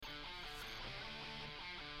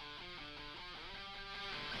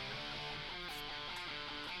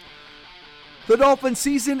The Dolphins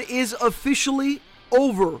season is officially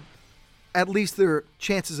over. At least their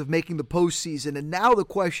chances of making the postseason. And now the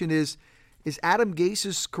question is Adam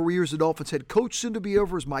Gase's career as the Dolphins head coach soon to be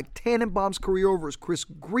over? Is Mike Tannenbaum's career over? Is Chris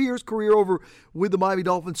Greer's career over with the Miami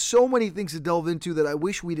Dolphins? So many things to delve into that I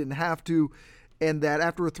wish we didn't have to. And that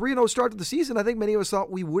after a 3-0 start to the season, I think many of us thought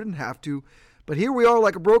we wouldn't have to. But here we are,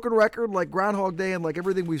 like a broken record, like Groundhog Day, and like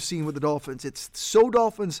everything we've seen with the Dolphins. It's so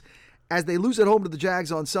Dolphins as they lose at home to the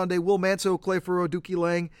Jags on Sunday. Will Manso, Clay Furrow, Dookie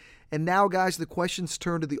Lang. And now, guys, the questions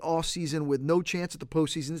turn to the offseason with no chance at the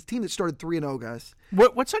postseason. It's a team that started 3-0, guys.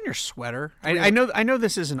 What's on your sweater? I know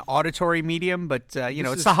this is an auditory medium, but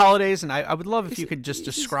it's the holidays, and I would love if you could just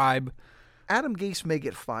describe. Adam Gase may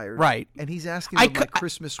get fired. Right. And he's asking for my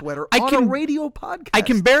Christmas sweater on a radio podcast. I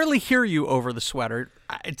can barely hear you over the sweater.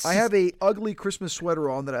 I have a ugly Christmas sweater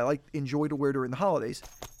on that I enjoy to wear during the holidays.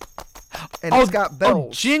 And it's got bells.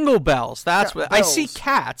 Oh, jingle bells. That's what bells. I see.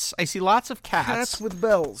 Cats. I see lots of cats. Cats with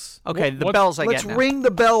bells. Okay, the bells I get Let's now. ring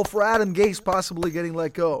the bell for Adam Gase possibly getting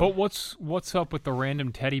let go. But what's up with the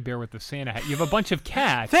random teddy bear with the Santa hat? You have a bunch of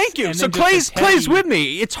cats. Thank you. So Clay's with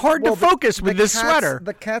me. It's hard to focus with this sweater.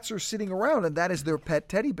 The cats are sitting around, and that is their pet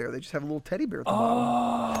teddy bear. They just have a little teddy bear at the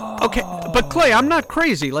bottom. Okay, but Clay, I'm not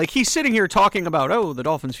crazy. Like, he's sitting here talking about, the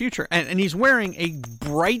Dolphins' future, and he's wearing a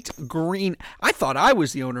bright green. I thought I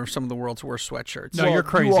was the owner of some of the world's worst sweatshirts. No, you're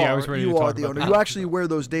crazy. I was ready to talk about that. You are the owner. You actually wear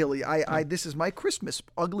those daily. This is my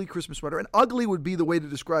ugly Christmas sweater, and ugly would be the way to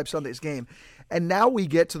describe Sunday's game. And now we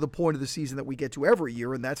get to the point of the season that we get to every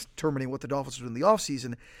year, and that's determining what the Dolphins do in the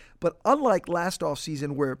offseason. But unlike last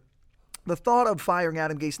offseason where the thought of firing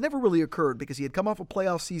Adam Gase never really occurred because he had come off a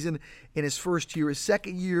playoff season in his first year. His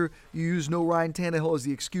second year, you used no Ryan Tannehill as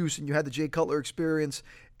the excuse, and you had the Jay Cutler experience,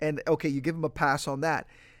 and okay, you give him a pass on that.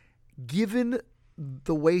 Given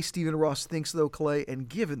the way Stephen Ross thinks, though, Clay, and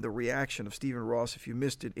given the reaction of Stephen Ross, if you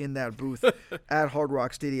missed it, in that booth at Hard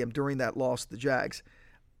Rock Stadium during that loss to the Jags,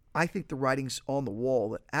 I think the writing's on the wall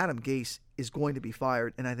that Adam Gase is going to be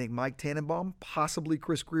fired, and I think Mike Tannenbaum, possibly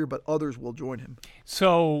Chris Greer, but others will join him.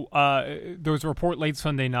 So there was a report late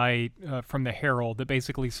Sunday night from the Herald that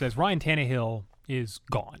basically says Ryan Tannehill is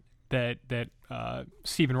gone. That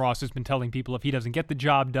Stephen Ross has been telling people if he doesn't get the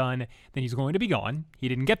job done, then he's going to be gone. He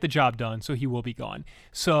didn't get the job done, so he will be gone.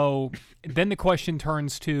 So then the question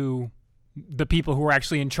turns to the people who are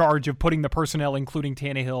actually in charge of putting the personnel, including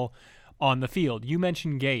Tannehill, on the field. You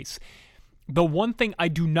mentioned Gase. The one thing I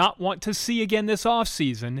do not want to see again this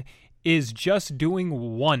offseason is just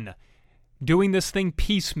doing this thing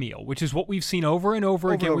piecemeal, which is what we've seen over and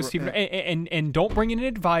over again with Stephen. Yeah. And don't bring in an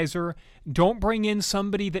advisor. Don't bring in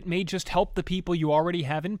somebody that may just help the people you already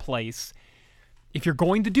have in place. If you're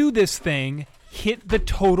going to do this thing, hit the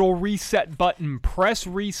total reset button. Press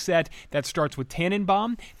reset. That starts with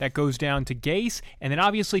Tannenbaum. That goes down to Gase. And then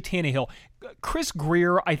obviously Tannehill. Chris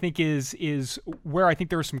Greer, I think, is where I think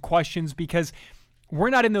there are some questions because we're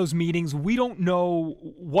not in those meetings. We don't know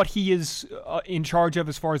what he is in charge of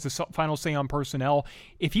as far as the final say on personnel.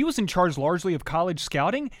 If he was in charge largely of college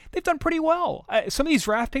scouting, they've done pretty well. Some of these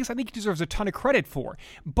draft picks I think he deserves a ton of credit for.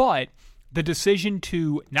 But the decision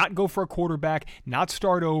to not go for a quarterback, not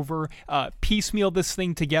start over, piecemeal this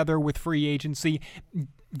thing together with free agency,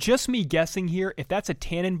 just me guessing here, if that's a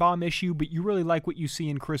Tannenbaum issue, but you really like what you see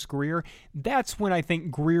in Chris Greer, that's when I think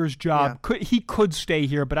Greer's job could stay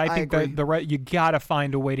here. But I think that you got to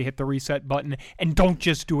find a way to hit the reset button and don't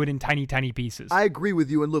just do it in tiny, tiny pieces. I agree with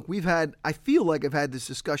you. And look, I feel like I've had this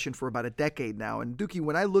discussion for about a decade now. And Dookie,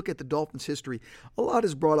 when I look at the Dolphins' history, a lot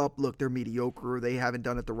is brought up, look, they're mediocre, or they haven't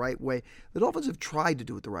done it the right way. The Dolphins have tried to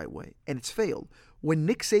do it the right way, and it's failed. When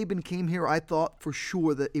Nick Saban came here, I thought for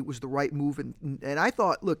sure that it was the right move. And I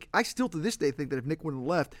thought, look, I still to this day think that if Nick wouldn't have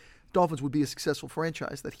left, Dolphins would be a successful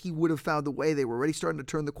franchise, that he would have found a way. They were already starting to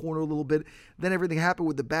turn the corner a little bit. Then everything happened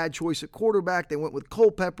with the bad choice at quarterback. They went with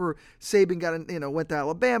Culpepper. Saban went to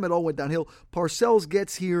Alabama. It all went downhill. Parcells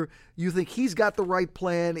gets here. You think he's got the right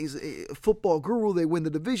plan. He's a football guru. They win the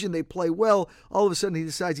division. They play well. All of a sudden he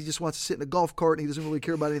decides he just wants to sit in a golf cart and he doesn't really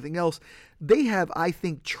care about anything else. They have, I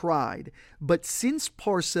think, tried. But since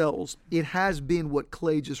Parcells, it has been what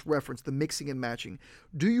Clay just referenced, the mixing and matching.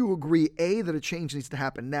 Do you agree, A, that a change needs to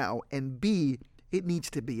happen now, and B, it needs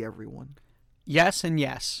to be everyone? Yes and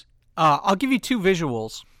yes. I'll give you two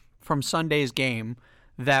visuals from Sunday's game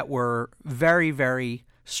that were very, very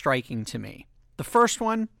striking to me. The first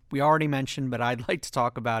one, we already mentioned, but I'd like to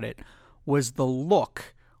talk about it, was the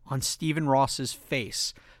look on Stephen Ross's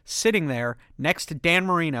face, sitting there next to Dan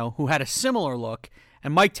Marino, who had a similar look,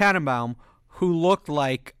 and Mike Tannenbaum, who looked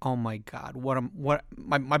like, oh my God,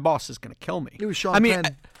 my boss is going to kill me. It was Sean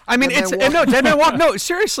Penn.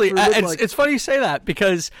 Seriously, it's funny you say that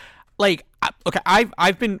because, like, okay,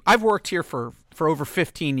 I've worked here for over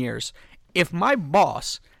 15 years. If my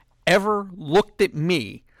boss ever looked at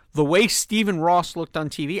me the way Stephen Ross looked on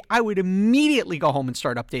TV, I would immediately go home and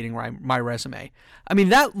start updating my resume. I mean,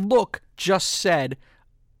 that look just said,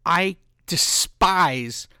 I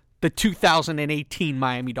despise the 2018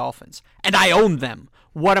 Miami Dolphins, and I own them.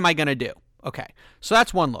 What am I going to do? Okay, so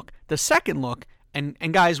that's one look. The second look, and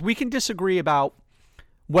guys, we can disagree about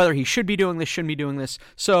whether he should be doing this, shouldn't be doing this.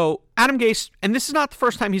 So Adam Gase, and this is not the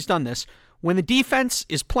first time he's done this, when the defense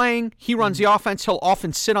is playing, he runs the offense. He'll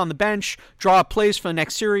often sit on the bench, draw up plays for the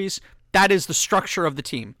next series. That is the structure of the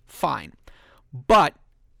team. Fine. But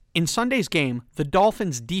in Sunday's game, the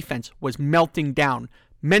Dolphins' defense was melting down.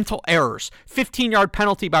 Mental errors. 15-yard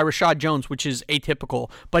penalty by Rashad Jones, which is atypical,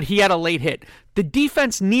 but he had a late hit. The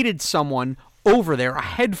defense needed someone over there, a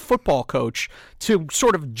head football coach, to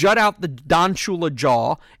sort of jut out the Don Shula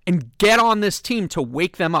jaw and get on this team to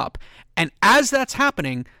wake them up. And as that's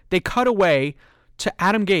happening, they cut away to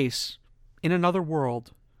Adam Gase in another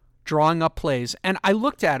world, drawing up plays. And I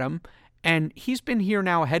looked at him, and he's been here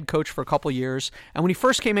now a head coach for a couple years. And when he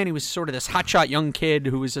first came in, he was sort of this hotshot young kid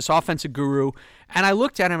who was this offensive guru. And I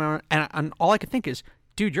looked at him, and all I could think is,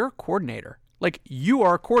 dude, you're a coordinator. Like, you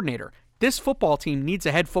are a coordinator. This football team needs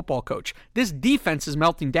a head football coach. This defense is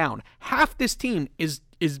melting down. Half this team is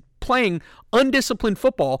playing undisciplined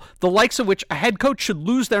football, the likes of which a head coach should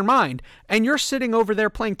lose their mind. And you're sitting over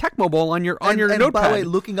there playing Tecmo Bowl on your notepad. And by the way,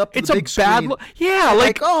 looking up to the big screen. It's a bad look. Yeah,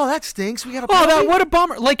 like, oh, that stinks. We got to. Oh, what a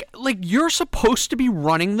bummer. Like you're supposed to be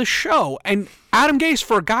running the show. And Adam Gase,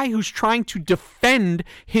 for a guy who's trying to defend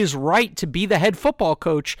his right to be the head football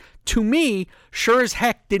coach, to me, sure as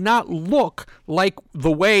heck did not look like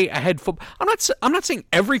the way a head football. I'm not saying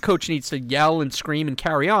every coach needs to yell and scream and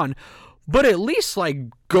carry on, but at least like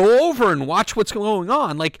go over and watch what's going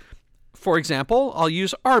on. Like, for example, I'll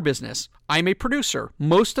use our business. I'm a producer.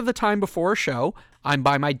 Most of the time before a show, I'm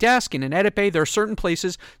by my desk in an edit bay. There are certain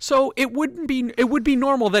places, so it would be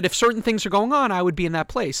normal that if certain things are going on, I would be in that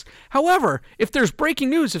place. However, if there's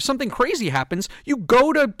breaking news, if something crazy happens, you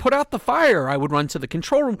go to put out the fire. I would run to the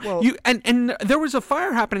control room. Well, and there was a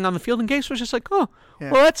fire happening on the field, and Gase was just like, oh,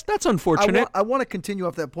 yeah. Well, that's unfortunate. I want to continue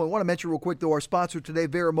off that point. I want to mention real quick, though, our sponsor today,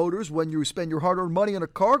 Vera Motors. When you spend your hard-earned money on a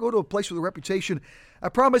car, go to a place with a reputation. I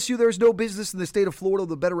promise you there's no business in the state of Florida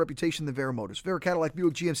with a better reputation than Vera Motors. Vera Cadillac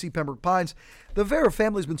Buick GMC Pembroke Pines. The Vera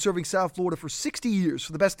family has been serving South Florida for 60 years.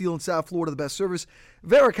 For the best deal in South Florida, the best service,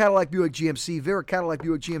 Vera Cadillac Buick GMC. Vera Cadillac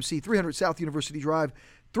Buick GMC, 300 South University Drive,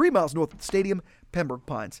 3 miles north of the stadium, Pembroke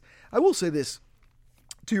Pines. I will say this.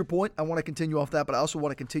 To your point, I want to continue off that, but I also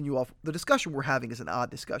want to continue off the discussion we're having is an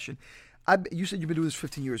odd discussion. You said you've been doing this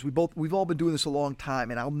 15 years. We've all been doing this a long time,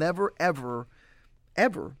 and I'll never, ever,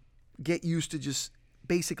 ever get used to just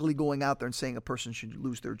basically going out there and saying a person should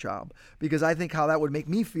lose their job, because I think how that would make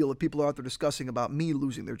me feel if people are out there discussing about me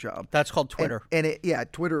losing their job. That's called Twitter.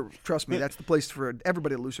 Twitter, trust me, that's the place for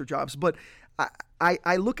everybody to lose their jobs. But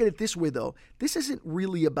I look at it this way, though. This isn't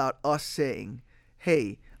really about us saying,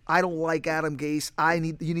 hey, I don't like Adam Gase.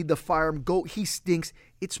 You need to fire him. Go. He stinks.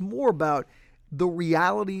 It's more about the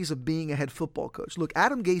realities of being a head football coach. Look,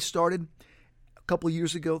 Adam Gase started a couple of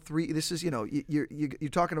years ago. This is, you're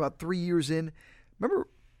talking about 3 years in. Remember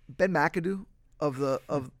Ben McAdoo of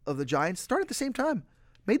the Giants started at the same time,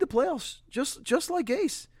 made the playoffs just like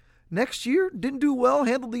Gase. Next year, didn't do well,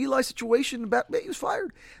 handled the Eli situation, he was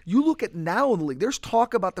fired. You look at now in the league, there's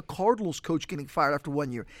talk about the Cardinals coach getting fired after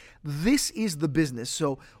 1 year. This is the business.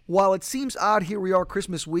 So while it seems odd, here we are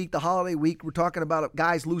Christmas week, the holiday week, we're talking about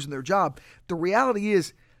guys losing their job. The reality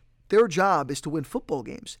is their job is to win football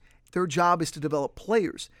games. Their job is to develop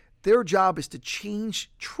players. Their job is to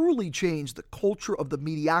truly change the culture of the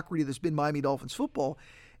mediocrity that's been Miami Dolphins football,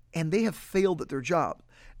 and they have failed at their job.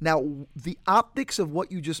 Now, the optics of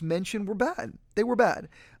what you just mentioned were bad. They were bad.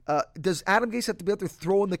 Does Adam Gase have to be out there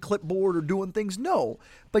throwing the clipboard or doing things? No.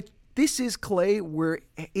 But this is, Clay, where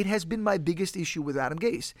it has been my biggest issue with Adam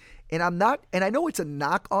Gase. And I know it's a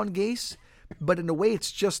knock on Gase, but in a way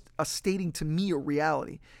it's just stating to me a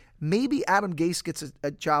reality. Maybe Adam Gase gets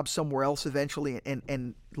a job somewhere else eventually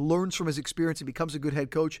and learns from his experience and becomes a good head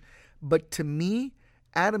coach. But to me,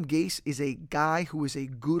 Adam Gase is a guy who is a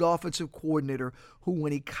good offensive coordinator who,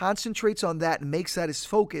 when he concentrates on that and makes that his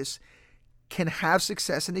focus, can have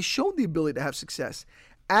success and has shown the ability to have success.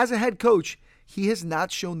 As a head coach, he has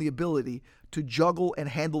not shown the ability to juggle and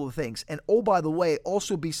handle the things. And oh, by the way,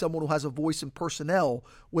 also be someone who has a voice in personnel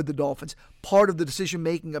with the Dolphins. Part of the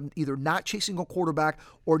decision-making of either not chasing a quarterback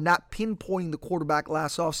or not pinpointing the quarterback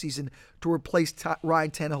last offseason to replace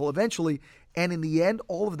Ryan Tannehill eventually. And in the end,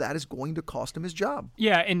 all of that is going to cost him his job.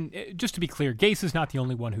 Yeah, and just to be clear, Gase is not the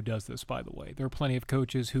only one who does this, by the way. There are plenty of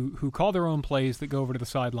coaches who call their own plays that go over to the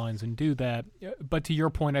sidelines and do that. But to your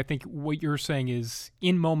point, I think what you're saying is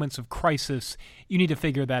in moments of crisis, you need to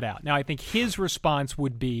figure that out. Now, I think his response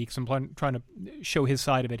would be, because I'm trying to show his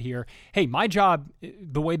side of it here, hey, my job,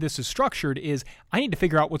 the way this is structured, is I need to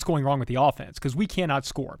figure out what's going wrong with the offense because we cannot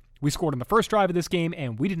score. We scored on the first drive of this game,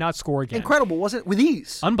 and we did not score again. Incredible, wasn't it? With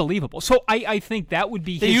ease. Unbelievable. So I think that would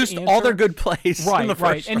be they his used answer. all their good plays in the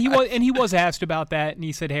first And drive. he was asked about that, and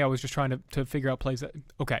he said, hey, I was just trying to figure out plays.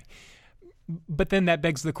 Okay. But then that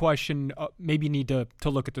begs the question, maybe you need to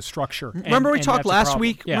look at the structure. Remember we and talked that's a last problem.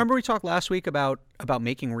 week? Yeah. Remember we talked last week about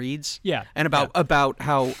making reads? Yeah. And about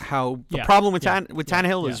how the Yeah. problem with Yeah.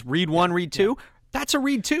 Tannehill is read one, read two. That's a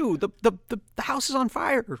read two. The house is on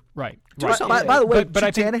fire. Right. Do right. something. By the way, but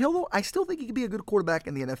I think Tannehill, though, I still think he could be a good quarterback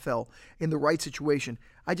in the NFL in the right situation.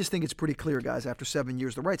 I just think it's pretty clear, guys, after 7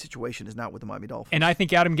 years, the right situation is not with the Miami Dolphins. And I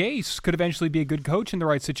think Adam Gase could eventually be a good coach in the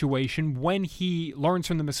right situation when he learns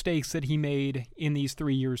from the mistakes that he made in these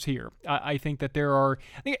 3 years here. I think that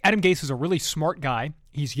I think Adam Gase is a really smart guy.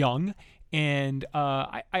 He's young. And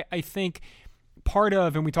I think part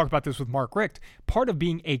of, and we talked about this with Mark Richt, part of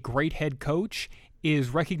being a great head coach is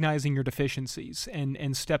recognizing your deficiencies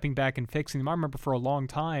and stepping back and fixing them. I remember for a long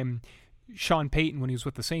time, Sean Payton, when he was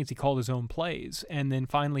with the Saints, he called his own plays. And then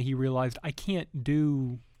finally he realized, I can't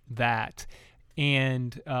do that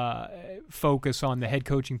and focus on the head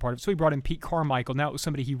coaching part of it. So he brought in Pete Carmichael. Now it was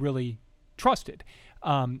somebody he really trusted.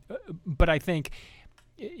 But I think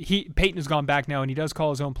Peyton has gone back now, and he does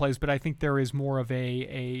call his own plays, but I think there is more of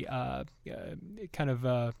a kind of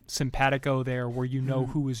a simpatico there where you know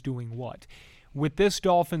who is doing what. With this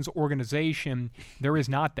Dolphins organization, there is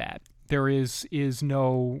not that. There is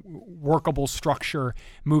no workable structure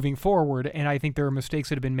moving forward, and I think there are mistakes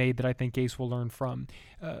that have been made that I think Gase will learn from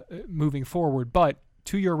moving forward. But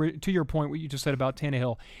to your point, what you just said about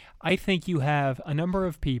Tannehill, I think you have a number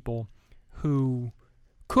of people who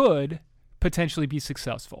could potentially be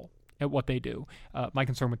successful at what they do. My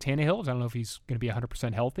concern with Tannehill is I don't know if he's going to be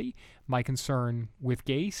 100% healthy. My concern with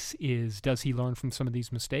Gase is does he learn from some of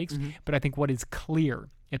these mistakes? Mm-hmm. But I think what is clear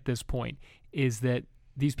at this point is that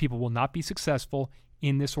these people will not be successful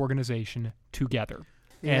in this organization together.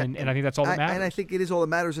 And I think that's all that matters. And I think it is all that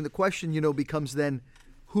matters. And the question, becomes then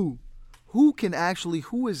who? Who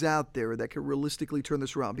is out there that can realistically turn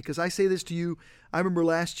this around? Because I say this to you, I remember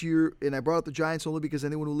last year, and I brought up the Giants only because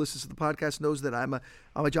anyone who listens to the podcast knows that I'm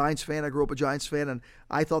a Giants fan. I grew up a Giants fan, and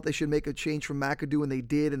I thought they should make a change from McAdoo, and they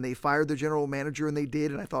did, and they fired their general manager, and they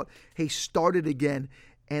did, and I thought, hey, start it again,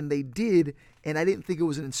 and they did, and I didn't think it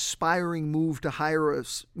was an inspiring move to hire a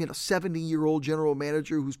 70-year-old general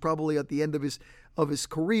manager who's probably at the end of his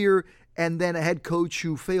career, and then a head coach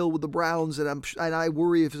who failed with the Browns, and I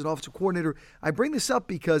worry if he's an offensive coordinator. I bring this up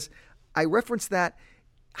because I reference that.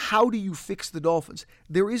 How do you fix the Dolphins?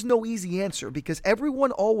 There is no easy answer because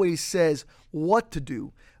everyone always says what to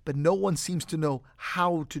do, but no one seems to know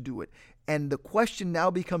how to do it. And the question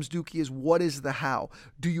now becomes, Dookie, is what is the how?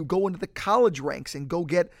 Do you go into the college ranks and go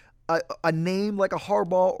get a name like a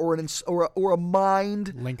Harbaugh or a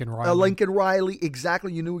mind? Lincoln Riley. Lincoln Riley,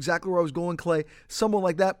 exactly. You knew exactly where I was going, Clay. Someone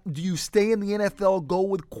like that. Do you stay in the NFL, go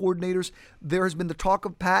with coordinators? There has been the talk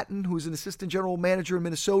of Patton, who's an assistant general manager in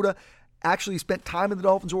Minnesota, actually spent time in the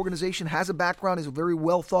Dolphins organization, has a background, is a very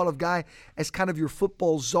well thought of guy as kind of your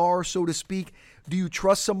football czar, so to speak. Do you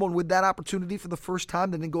trust someone with that opportunity for the first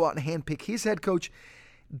time and then go out and handpick his head coach?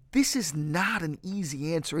 This is not an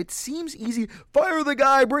easy answer. It seems easy. Fire the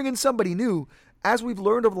guy, bring in somebody new. As we've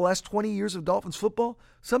learned over the last 20 years of Dolphins football,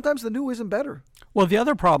 sometimes the new isn't better. Well, the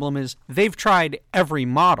other problem is they've tried every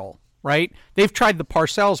model, right? They've tried the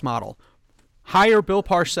Parcells model. Hire Bill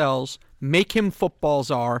Parcells, make him football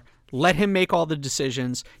czar, let him make all the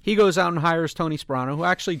decisions. He goes out and hires Tony Sparano, who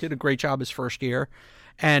actually did a great job his first year.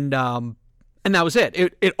 And that was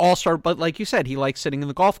it. It all started, but like you said, he likes sitting in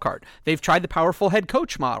the golf cart. They've tried the powerful head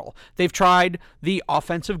coach model. They've tried the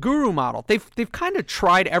offensive guru model. They've kind of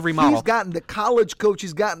tried every model. He's gotten the college coach.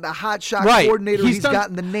 He's gotten the hot shot coordinator. He's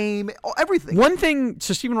gotten the name, everything. One thing,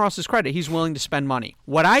 to Stephen Ross's credit, he's willing to spend money.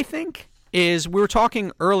 What I think is, we were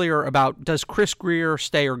talking earlier about, does Chris Grier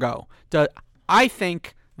stay or go? I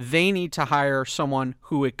think they need to hire someone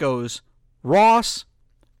who it goes Ross,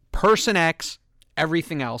 Person X,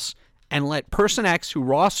 everything else, and let Person X, who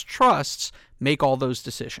Ross trusts, make all those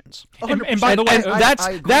decisions. And by the way,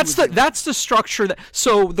 that's the structure.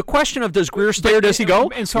 So the question of does Grier stay or does he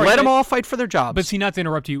go? Let them all fight for their jobs. But see, not to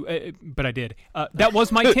interrupt you, but I did. That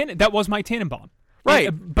was Mike Tannenbaum. Right.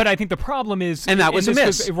 But I think the problem is, and that was a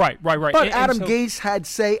miss. Right. But Adam Gase had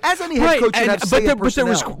say, as any head Right, coach, should have say in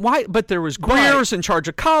personnel. But there was Greer's in charge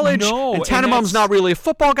of college, and Tannenbaum's not really a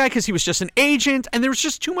football guy because he was just an agent, and there was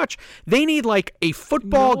just too much. They need like a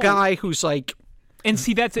football guy who's like. And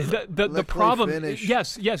see, that's the problem. Finish.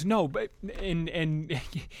 Yes, no, but and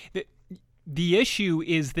the issue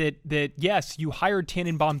is that yes, you hired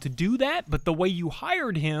Tannenbaum to do that, but the way you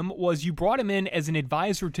hired him was you brought him in as an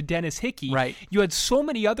advisor to Dennis Hickey. Right. You had so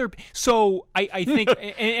many other. So I think,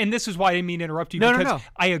 and this is why I didn't mean to interrupt you, because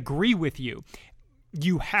I agree with you.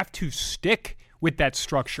 You have to stick with that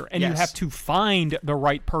structure, and you have to find the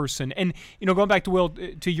right person. And going back to Will,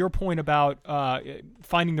 to your point about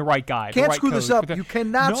finding the right guy, Can't the right screw coach, this up. You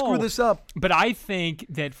cannot screw this up. But I think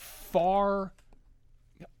that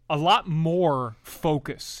a lot more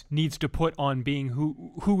focus needs to put on being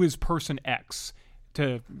who is person X.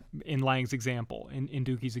 In Lang's example, in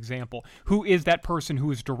Dookie's example, who is that person who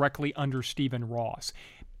is directly under Stephen Ross?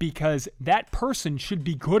 Because that person should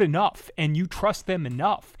be good enough, and you trust them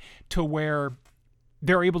enough to where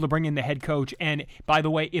they're able to bring in the head coach. And by the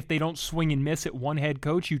way, if they don't swing and miss at one head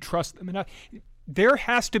coach, you trust them enough. There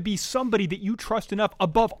has to be somebody that you trust enough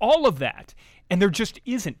above all of that. And there just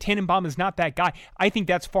isn't. Tannenbaum is not that guy. I think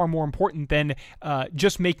that's far more important than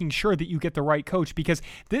just making sure that you get the right coach, because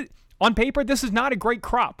on paper, this is not a great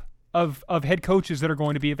crop of head coaches that are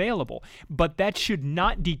going to be available. But that should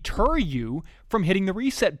not deter you from hitting the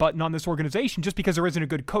reset button on this organization just because there isn't a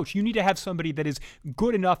good coach. You need to have somebody that is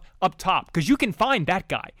good enough up top, because you can find that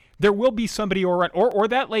guy. There will be somebody or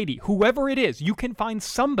that lady, whoever it is, you can find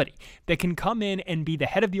somebody that can come in and be the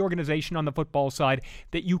head of the organization on the football side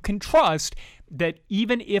that you can trust, that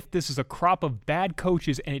even if this is a crop of bad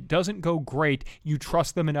coaches and it doesn't go great, you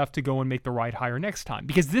trust them enough to go and make the right hire next time,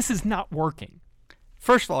 because this is not working.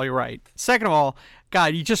 First of all, you're right. Second of all,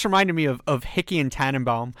 God, you just reminded me of Hickey and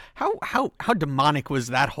Tannenbaum. How demonic was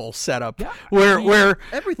that whole setup? Yeah. Where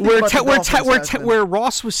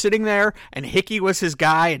Ross was sitting there and Hickey was his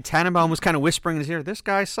guy and Tannenbaum was kind of whispering in his ear, "This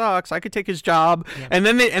guy sucks. I could take his job." Yeah. And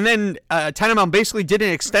then Tannenbaum basically did an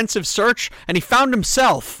extensive search and he found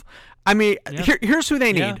himself. I mean, here's who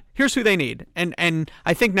they need. Yeah. Here's who they need. And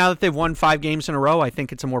I think now that they've won 5 games in a row, I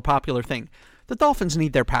think it's a more popular thing. The Dolphins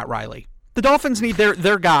need their Pat Riley. The Dolphins need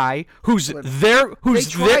their guy who's there. They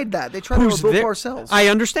tried that. They tried with Bill Parcells. I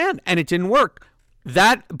understand, and it didn't work.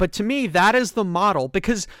 But to me, that is the model,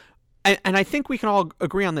 because, and I think we can all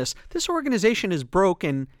agree on this. This organization is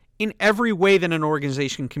broken in every way that an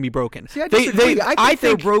organization can be broken. See, I disagree. I think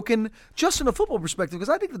they're broken just in a football perspective,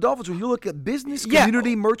 because I think the Dolphins, when you look at business,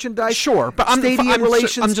 community, merchandise, but stadium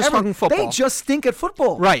relations, I'm just talking football. They just stink at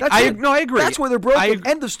football. Right. I agree. That's where they're broken.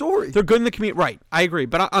 End of story. They're good in the community. Right. I agree.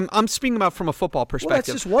 But I'm speaking about from a football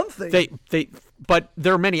perspective. Well, that's just one thing. But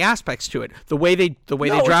there are many aspects to it. The way they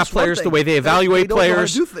draft players, the way they evaluate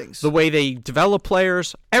players, the way they develop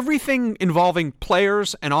players, everything involving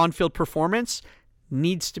players and on-field performance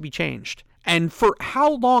needs to be changed. And for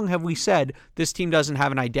how long have we said this team doesn't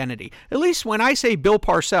have an identity? At least when I say Bill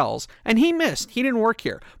Parcells, and he didn't work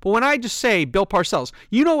here, but when I just say Bill Parcells,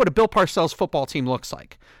 you know what a Bill Parcells football team looks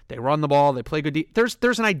like. They run the ball, they play good.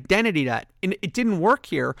 There's an identity to that. And it didn't work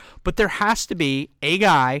here, but there has to be a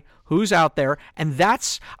guy who's out there, and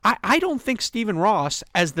I don't think Stephen Ross,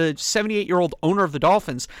 as the 78-year-old owner of the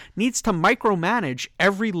Dolphins, needs to micromanage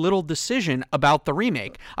every little decision about the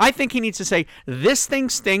remake. I think he needs to say, this thing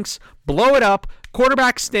stinks, blow it up,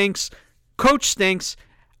 quarterback stinks, coach stinks,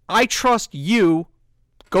 I trust you,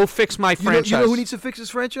 go fix my franchise. You know who needs to fix his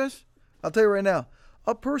franchise? I'll tell you right now.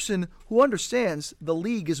 A person who understands the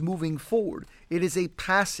league is moving forward. It is a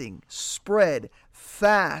passing, spread,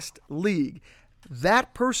 fast league.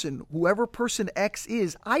 That person, whoever person X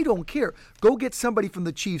is, I don't care. Go get somebody from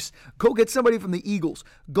the Chiefs. Go get somebody from the Eagles.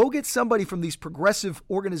 Go get somebody from these progressive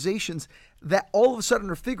organizations that all of a sudden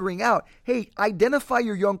are figuring out, hey, identify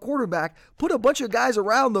your young quarterback, put a bunch of guys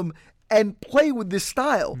around them, and play with this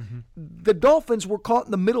style. Mm-hmm. The Dolphins were caught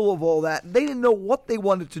in the middle of all that. They didn't know what they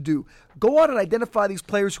wanted to do. Go out and identify these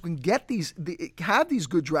players who can have these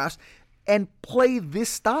good drafts and play this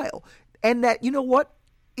style. And that, you know what,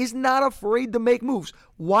 is not afraid to make moves.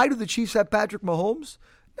 Why do the Chiefs have Patrick Mahomes?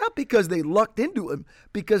 Not because they lucked into him,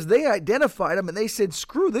 because they identified him and they said,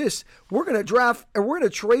 screw this, we're going to draft and we're going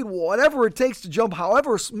to trade whatever it takes to jump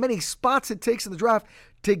however many spots it takes in the draft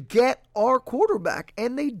to get our quarterback.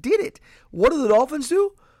 And they did it. What do the Dolphins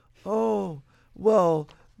do? Oh, well,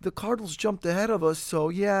 the Cardinals jumped ahead of us, so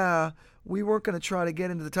yeah, we weren't going to try to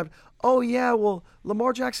get into the top. Oh, yeah, well,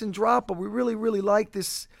 Lamar Jackson dropped, but we really, really like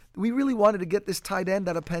this We really wanted to get this tight end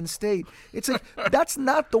out of Penn State. It's like, that's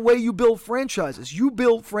not the way you build franchises. You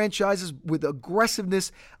build franchises with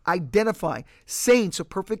aggressiveness, identifying. Saints, a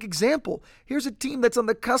perfect example. Here's a team that's on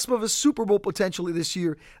the cusp of a Super Bowl potentially this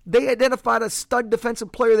year. They identified a stud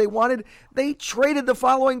defensive player they wanted. They traded the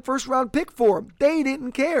following first-round pick for him. They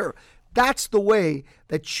didn't care. That's the way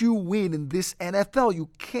that you win in this NFL. You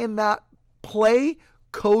cannot play,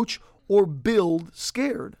 coach, or build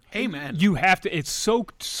scared. Amen. You have to. It's so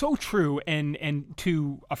true. And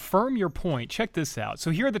to affirm your point, check this out.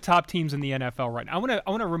 So here are the top teams in the NFL right now. I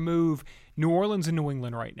want to remove New Orleans and New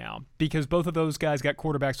England right now because both of those guys got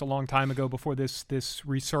quarterbacks a long time ago before this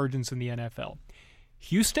resurgence in the NFL.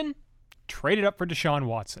 Houston traded up for Deshaun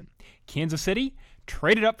Watson. Kansas City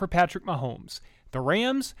traded up for Patrick Mahomes. The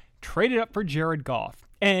Rams traded up for Jared Goff.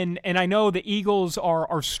 And I know the Eagles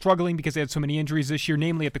are struggling because they had so many injuries this year,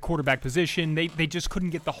 namely at the quarterback position. They just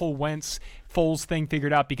couldn't get the whole Wentz-Foles thing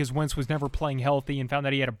figured out because Wentz was never playing healthy and found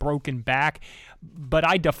that he had a broken back. But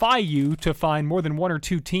I defy you to find more than one or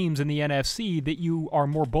two teams in the NFC that you are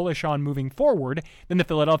more bullish on moving forward than the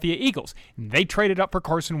Philadelphia Eagles. They traded up for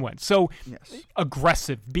Carson Wentz. So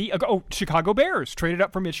aggressive. Chicago Bears traded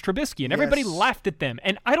up for Mitch Trubisky, and everybody laughed at them.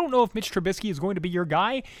 And I don't know if Mitch Trubisky is going to be your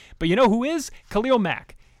guy, but you know who is? Khalil Mack.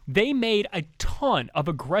 They made a ton of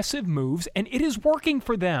aggressive moves, and it is working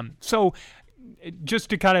for them. So just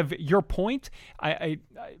to kind of your point, I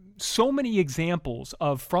so many examples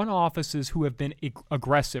of front offices who have been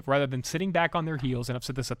aggressive rather than sitting back on their heels, and I've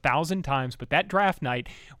said this 1,000 times, but that draft night,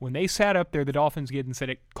 when they sat up there, the Dolphins did and said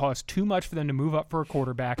it cost too much for them to move up for a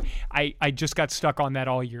quarterback, I just got stuck on that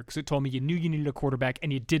all year because it told me you knew you needed a quarterback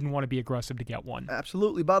and you didn't want to be aggressive to get one.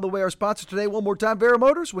 Absolutely. By the way, our sponsor today, one more time, Vera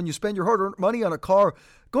Motors. When you spend your hard-earned money on a car,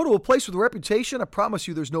 go to a place with a reputation. I promise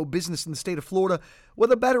you there's no business in the state of Florida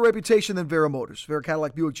with a better reputation than Vera Motors. Vera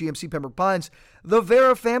Cadillac Buick GMC Pembroke Pines. The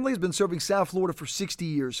Vera family has been serving South Florida for 60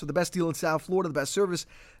 years. So the best deal in South Florida, the best service,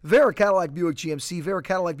 Vera Cadillac Buick GMC. Vera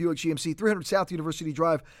Cadillac Buick GMC, 300 South University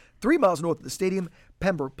Drive, 3 miles north of the stadium,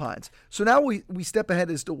 Pembroke Pines. So now we step ahead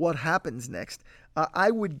as to what happens next.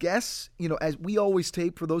 I would guess, as we always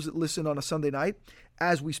tape for those that listen on a Sunday night,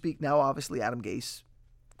 as we speak now, obviously Adam Gase,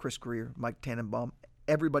 Chris Greer, Mike Tannenbaum,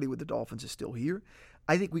 everybody with the Dolphins is still here.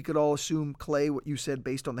 I think we could all assume, Clay, what you said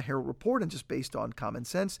based on the Herald Report and just based on common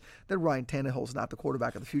sense, that Ryan Tannehill is not the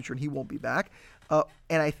quarterback of the future and he won't be back.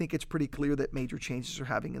 And I think it's pretty clear that major changes are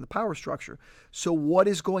happening in the power structure. So what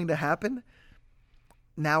is going to happen?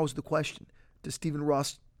 Now is the question. Does Stephen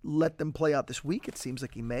Ross let them play out this week? It seems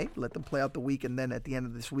like he may. Let them play out the week, and then at the end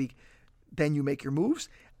of this week, then you make your moves.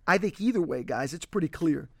 I think either way, guys, it's pretty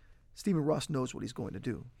clear. Stephen Ross knows what he's going to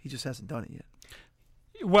do. He just hasn't done it yet.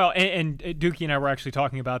 Well, and Dookie and I were actually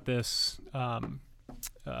talking about this while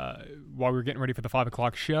we were getting ready for the 5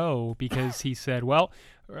 o'clock show because he said, well,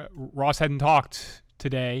 Ross hadn't talked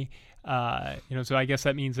today, so I guess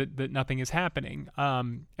that means that nothing is happening.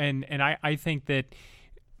 And I think that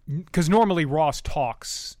because normally Ross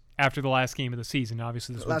talks after the last game of the season.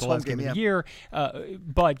 Obviously, this was the last game of the year.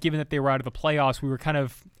 But given that they were out of the playoffs, we were kind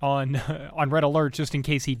of on red alert just in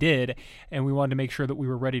case he did, and we wanted to make sure that we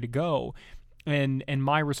were ready to go. And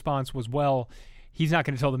my response was, well, he's not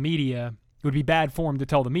going to tell the media. It would be bad form to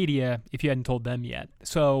tell the media if you hadn't told them yet.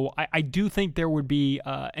 So I do think there would be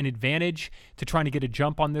an advantage to trying to get a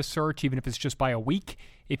jump on this search, even if it's just by a week,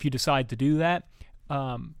 if you decide to do that.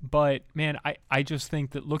 But, man, I just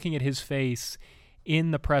think that looking at his face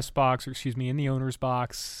in the press box, in the owner's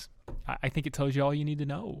box, I think it tells you all you need to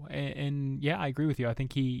know. And yeah, I agree with you. I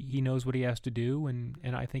think he knows what he has to do, and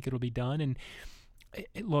I think it'll be done. And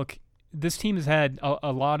look, this team has had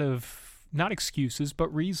a lot of, not excuses,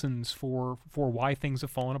 but reasons for why things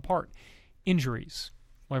have fallen apart. Injuries.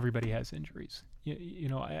 Well, everybody has injuries.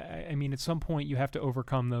 I mean, at some point you have to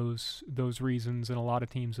overcome those reasons, and a lot of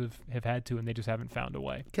teams have had to, and they just haven't found a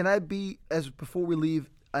way. Can I be, before we leave,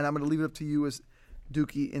 and I'm going to leave it up to you as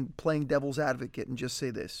Dookie in playing devil's advocate and just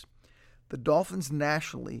say this. The Dolphins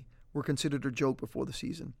nationally were considered a joke before the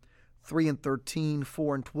season. 3-13,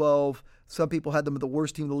 4-12. Some people had them as the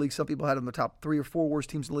worst team in the league. Some people had them the top 3 or 4 worst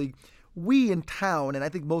teams in the league. We in town, and I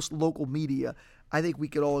think most local media, I think we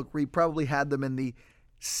could all agree, probably had them in the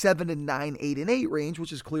 7-9, 8-8 range,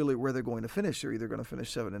 which is clearly where they're going to finish. They're either going to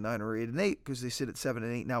finish 7-9 or 8-8 because they sit at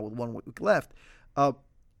 7-8 now with 1 week left.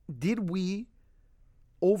 Did we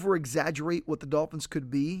over-exaggerate what the Dolphins could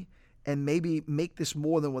be and maybe make this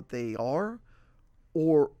more than what they are?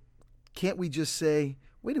 Or can't we just say,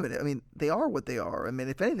 wait a minute, I mean, they are what they are. I mean,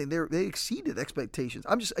 if anything, they exceeded expectations.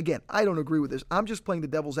 I don't agree with this. I'm just playing the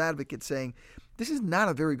devil's advocate saying this is not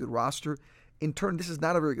a very good roster. In turn, this is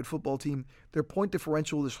not a very good football team. Their point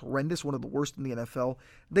differential is horrendous, one of the worst in the NFL.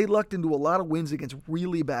 They lucked into a lot of wins against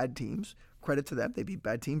really bad teams. Credit to them. They beat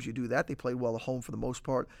bad teams. You do that. They played well at home for the most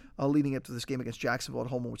part, leading up to this game against Jacksonville at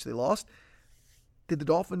home, in which they lost. Did the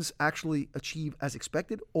Dolphins actually achieve as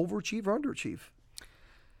expected, overachieve, or underachieve?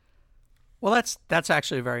 Well, that's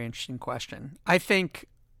actually a very interesting question. I think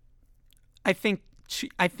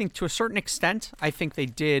to a certain extent, I think they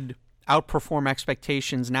did outperform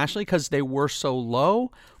expectations nationally because they were so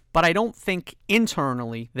low, but I don't think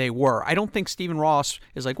internally they were. I don't think Stephen Ross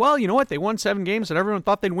is like, well, you know what? They won 7 games and everyone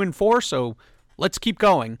thought they'd win 4, so let's keep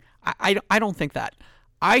going. I don't think that.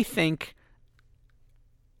 I think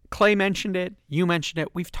Clay mentioned it. You mentioned it.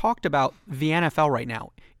 We've talked about the NFL right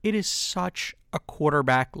now. It is such a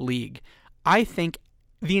quarterback league. I think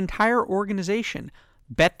the entire organization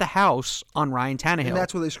bet the house on Ryan Tannehill. And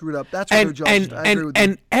that's where they screwed up. That's where they're judged. I agree with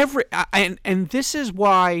you. And this is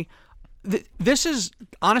why this is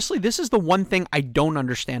honestly the one thing I don't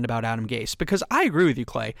understand about Adam Gase, because I agree with you,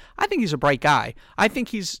 Clay. I think he's a bright guy. I think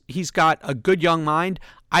he's got a good young mind.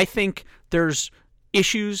 I think there's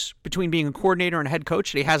issues between being a coordinator and a head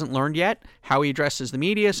coach that he hasn't learned yet, how he addresses the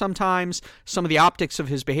media sometimes, some of the optics of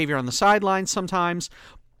his behavior on the sidelines sometimes.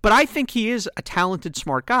 But I think he is a talented,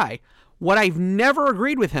 smart guy. What I've never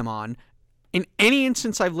agreed with him on, in any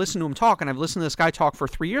instance I've listened to him talk, and I've listened to this guy talk for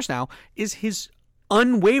 3 years now, is his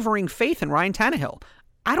unwavering faith in Ryan Tannehill.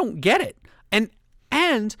 I don't get it.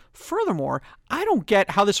 And furthermore, I don't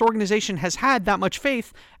get how this organization has had that much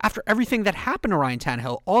faith after everything that happened to Ryan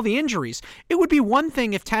Tannehill, all the injuries. It would be one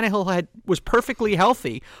thing if Tannehill was perfectly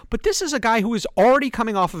healthy, but this is a guy who is already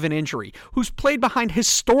coming off of an injury, who's played behind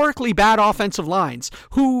historically bad offensive lines,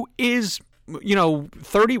 who is 30,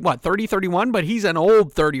 31, but he's an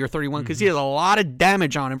old 30 or 31 because he has a lot of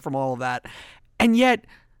damage on him from all of that. And yet,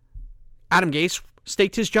 Adam Gase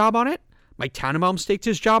staked his job on it. Mike Tannenbaum staked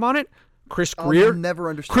his job on it. Chris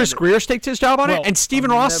Greer staked his job on it, and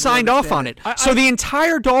Stephen Ross signed off on it. So the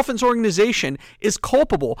entire Dolphins organization is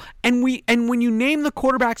culpable. And when you name the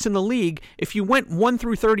quarterbacks in the league, if you went 1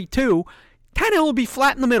 through 32, Tannehill would be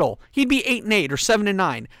flat in the middle. He'd be 8-8 or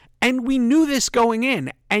 7-9. And we knew this going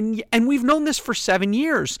in, and we've known this for 7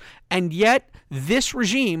 years. And yet this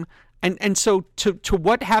regime, and so to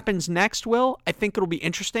what happens next, Will, I think it'll be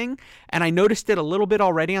interesting. And I noticed it a little bit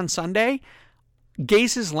already on Sunday.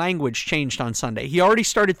 Gase's language changed on Sunday. He already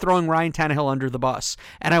started throwing Ryan Tannehill under the bus.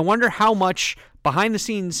 And I wonder how much behind the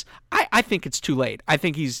scenes, I think it's too late. I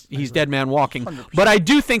think he's dead man walking. 100%. But I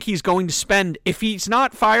do think he's going to spend, if he's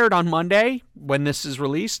not fired on Monday when this is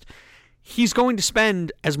released, he's going to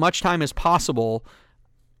spend as much time as possible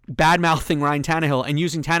bad-mouthing Ryan Tannehill and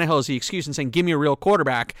using Tannehill as the excuse and saying, give me a real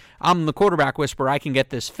quarterback. I'm the quarterback whisperer. I can get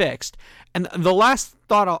this fixed. And the last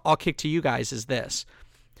thought I'll kick to you guys is this.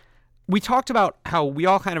 We talked about how we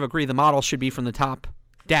all kind of agree the model should be from the top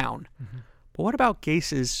down. Mm-hmm. But what about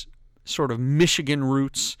Gase's sort of Michigan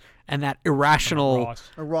roots and that irrational...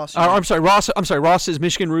 Ross's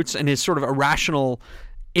Michigan roots and his sort of irrational...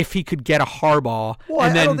 if he could get a Harbaugh. Well,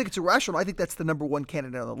 I don't think it's irrational. I think that's the number one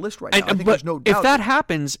candidate on the list right now. I think there's no doubt. If that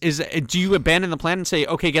happens, do you abandon the plan and say,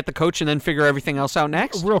 okay, get the coach and then figure everything else out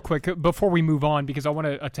next? Real quick, before we move on, because I want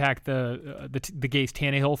to attack the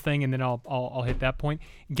Gase-Tannehill thing, and then I'll hit that point.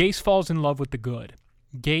 Gase falls in love with the good.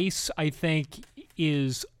 Gase, I think,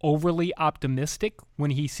 is overly optimistic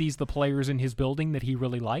when he sees the players in his building that he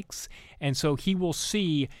really likes. And so he will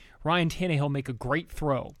see Ryan Tannehill make a great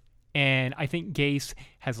throw. And I think Gase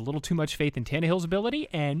has a little too much faith in Tannehill's ability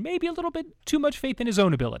and maybe a little bit too much faith in his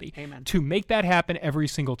own ability to make that happen every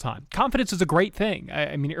single time. Confidence is a great thing.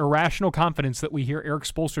 I mean, irrational confidence that we hear Eric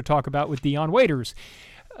Spoelstra talk about with Dion Waiters.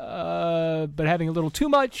 But having a little too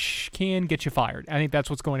much can get you fired. I think that's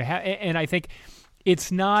what's going to happen. And I think it's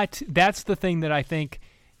not – that's the thing that I think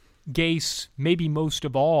Gase, maybe most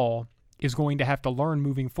of all, is going to have to learn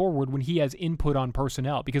moving forward when he has input on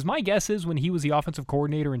personnel. Because my guess is when he was the offensive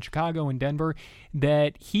coordinator in Chicago and Denver,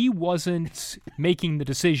 that he wasn't making the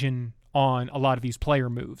decision on a lot of these player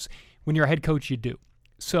moves. When you're a head coach, you do.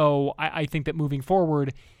 So I think that moving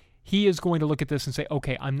forward, he is going to look at this and say,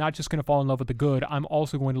 okay, I'm not just going to fall in love with the good, I'm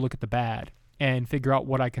also going to look at the bad and figure out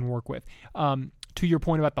what I can work with. To your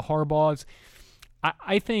point about the Harbaughs,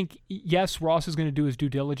 I think, yes, Ross is going to do his due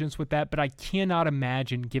diligence with that, but I cannot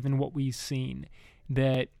imagine, given what we've seen,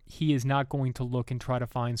 that he is not going to look and try to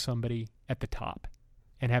find somebody at the top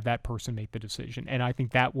and have that person make the decision. And I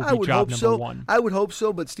think that will be job number one. I would hope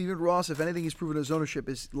so, but Stephen Ross, if anything, he's proven his ownership.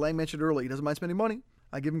 As Lang mentioned earlier, he doesn't mind spending money.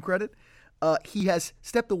 I give him credit. He has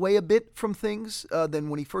stepped away a bit from things than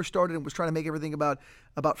when he first started and was trying to make everything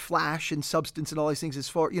about flash and substance and all these things, as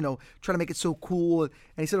far, trying to make it so cool. And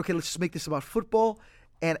he said, okay, let's just make this about football.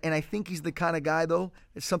 And I think he's the kind of guy, though,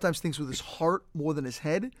 that sometimes thinks with his heart more than his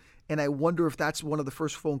head. And I wonder if that's one of the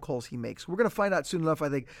first phone calls he makes. We're going to find out soon enough, I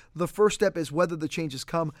think. The first step is whether the changes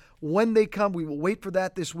come. When they come, we will wait for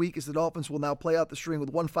that this week, as the Dolphins will now play out the string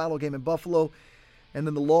with one final game in Buffalo. And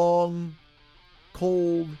then the long,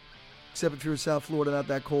 cold, except if you're in South Florida, not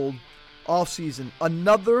that cold, off season.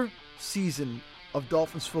 Another season of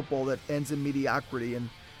Dolphins football that ends in mediocrity. And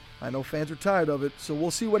I know fans are tired of it, so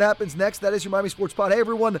we'll see what happens next. That is your Miami Sports Pod. Hey,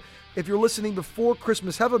 everyone, if you're listening before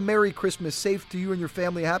Christmas, have a Merry Christmas. Safe to you and your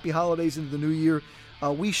family. Happy holidays into the new year.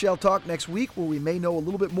 We shall talk next week, where we may know a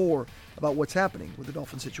little bit more about what's happening with the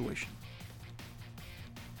Dolphin situation.